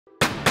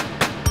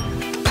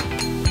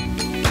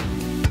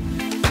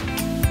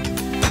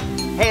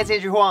Hey,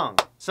 it's Huang.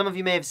 Some of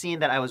you may have seen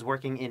that I was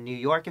working in New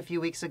York a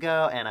few weeks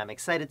ago, and I'm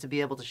excited to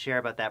be able to share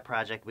about that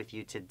project with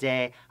you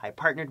today. I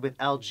partnered with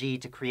LG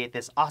to create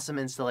this awesome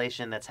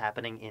installation that's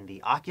happening in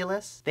the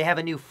Oculus. They have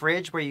a new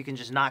fridge where you can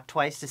just knock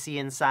twice to see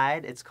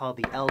inside. It's called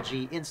the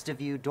LG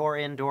InstaView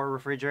Door-In Door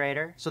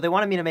Refrigerator. So they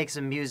wanted me to make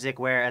some music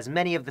where as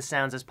many of the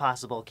sounds as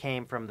possible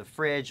came from the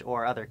fridge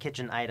or other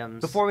kitchen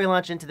items. Before we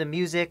launch into the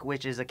music,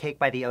 which is a Cake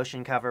by the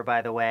Ocean cover,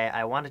 by the way,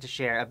 I wanted to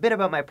share a bit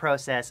about my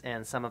process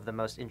and some of the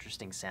most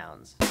interesting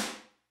sounds.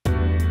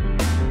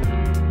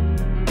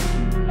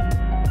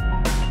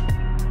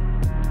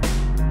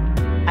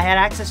 I had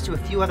access to a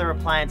few other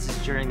appliances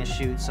during the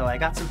shoot, so I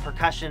got some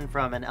percussion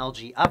from an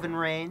LG oven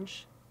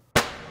range.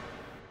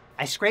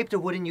 I scraped a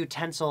wooden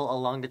utensil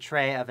along the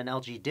tray of an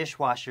LG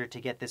dishwasher to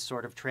get this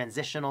sort of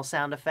transitional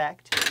sound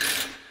effect.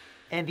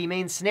 And the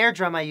main snare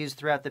drum I used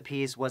throughout the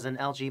piece was an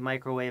LG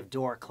microwave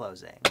door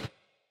closing.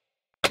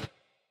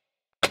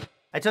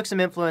 I took some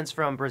influence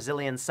from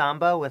Brazilian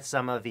samba with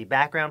some of the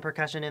background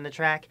percussion in the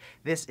track.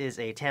 This is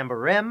a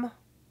tamborim.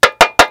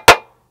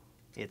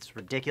 It's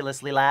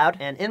ridiculously loud.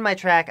 And in my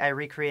track, I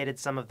recreated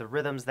some of the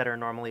rhythms that are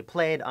normally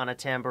played on a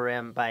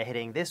tamborim by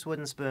hitting this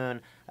wooden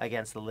spoon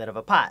against the lid of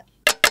a pot.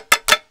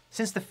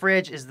 Since the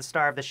fridge is the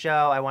star of the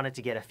show, I wanted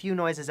to get a few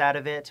noises out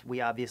of it. We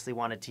obviously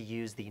wanted to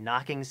use the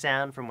knocking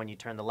sound from when you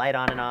turn the light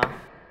on and off.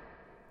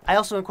 I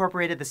also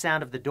incorporated the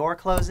sound of the door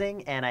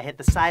closing, and I hit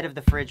the side of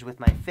the fridge with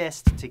my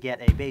fist to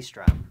get a bass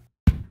drum.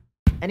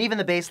 And even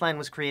the bass line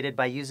was created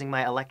by using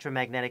my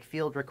electromagnetic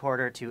field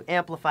recorder to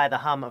amplify the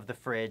hum of the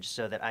fridge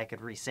so that I could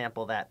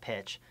resample that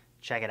pitch.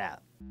 Check it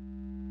out.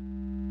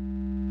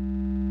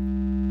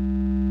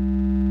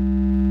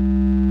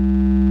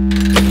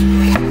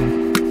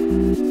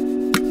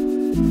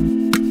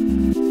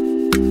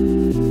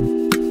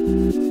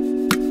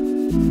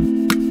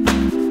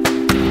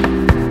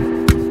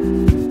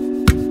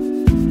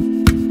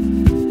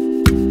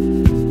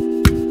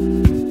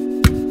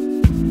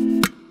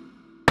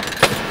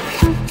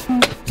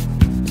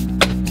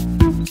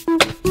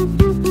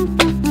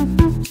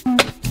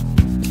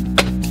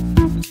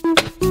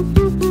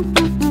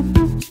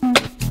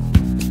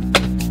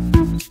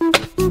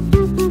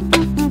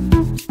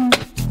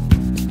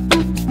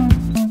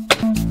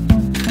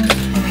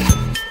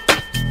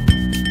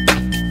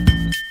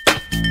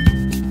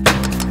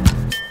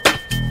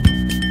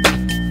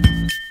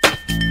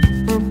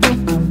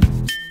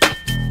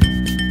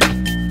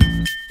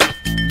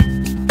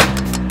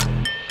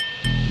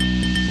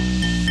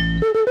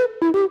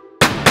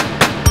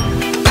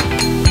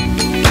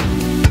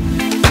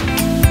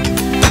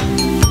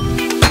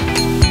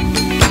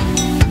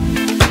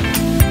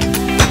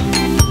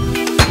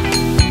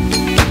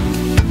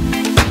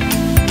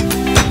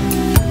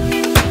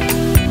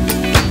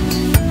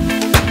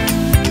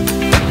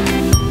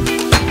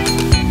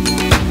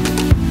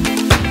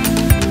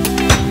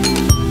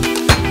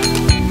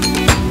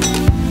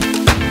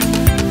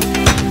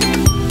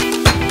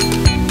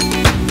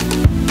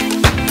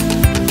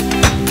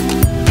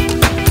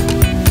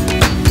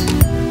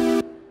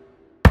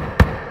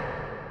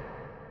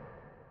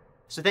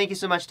 So thank you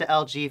so much to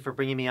LG for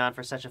bringing me on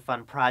for such a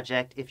fun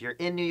project. If you're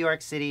in New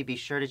York City, be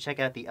sure to check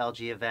out the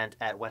LG event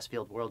at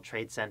Westfield World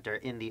Trade Center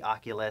in the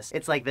Oculus.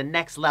 It's like the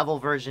next level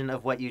version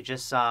of what you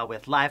just saw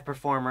with live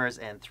performers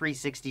and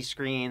 360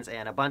 screens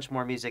and a bunch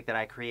more music that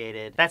I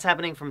created. That's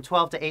happening from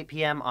 12 to 8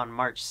 p.m. on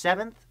March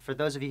 7th. For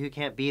those of you who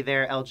can't be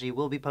there, LG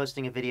will be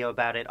posting a video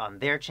about it on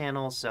their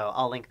channel, so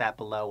I'll link that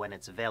below when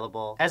it's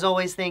available. As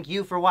always, thank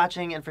you for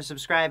watching and for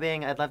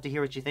subscribing. I'd love to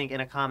hear what you think in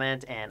a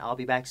comment, and I'll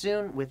be back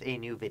soon with a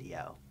new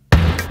video.